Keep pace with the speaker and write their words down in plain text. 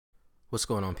What's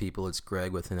going on, people? It's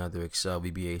Greg with another Excel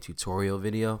VBA tutorial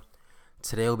video.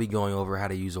 Today we'll be going over how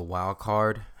to use a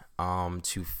wildcard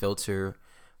to filter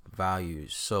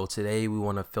values. So today we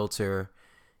want to filter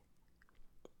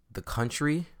the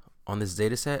country on this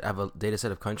data set. I have a data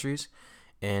set of countries,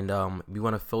 and we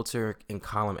want to filter in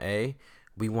column A.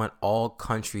 We want all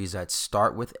countries that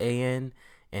start with AN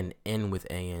and end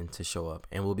with AN to show up,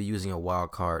 and we'll be using a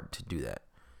wildcard to do that.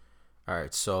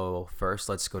 Alright, so first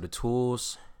let's go to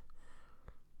Tools,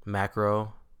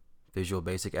 Macro, Visual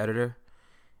Basic Editor,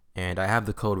 and I have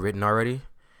the code written already,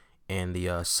 and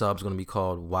the sub's going to be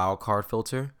called Wildcard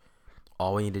Filter.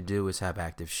 All we need to do is have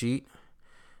Active Sheet,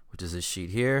 which is this sheet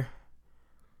here,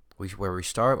 where we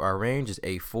start. Our range is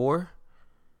A4,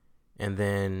 and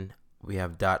then we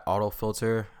have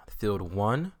 .autofilter field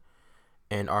 1,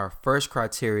 and our first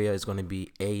criteria is going to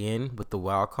be AN with the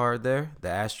wildcard there, the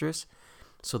asterisk.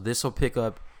 So this will pick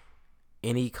up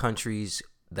any countries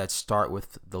that start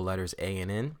with the letters A and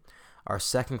N. Our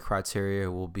second criteria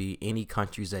will be any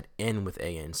countries that end with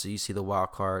AN. So you see the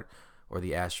wildcard or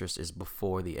the asterisk is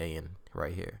before the AN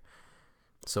right here.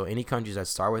 So any countries that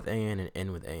start with AN and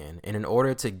end with AN. And in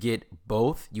order to get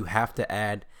both, you have to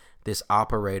add this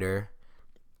operator,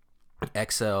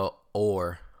 Excel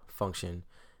OR function.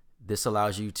 This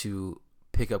allows you to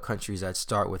pick up countries that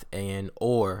start with AN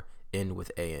or end with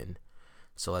AN.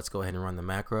 So let's go ahead and run the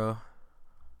macro.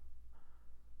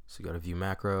 So go to View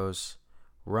Macros,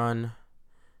 Run.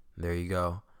 There you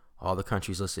go. All the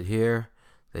countries listed here,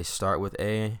 they start with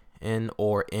AN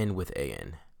or end with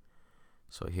AN.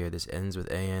 So here this ends with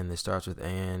AN, this starts with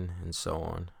AN, and so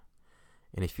on.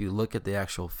 And if you look at the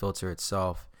actual filter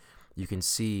itself, you can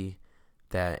see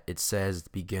that it says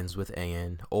begins with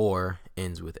AN or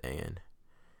ends with AN.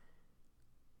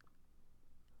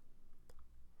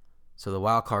 So the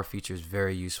wildcard feature is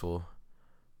very useful,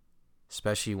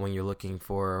 especially when you're looking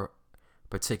for a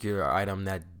particular item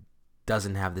that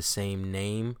doesn't have the same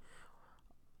name.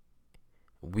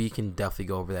 We can definitely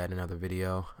go over that in another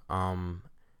video.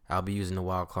 I'll be using the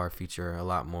wildcard feature a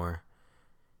lot more.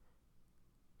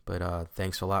 But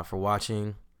thanks a lot for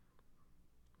watching.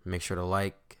 Make sure to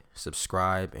like,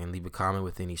 subscribe, and leave a comment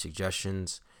with any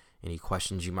suggestions, any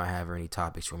questions you might have, or any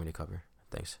topics you want me to cover.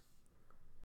 Thanks.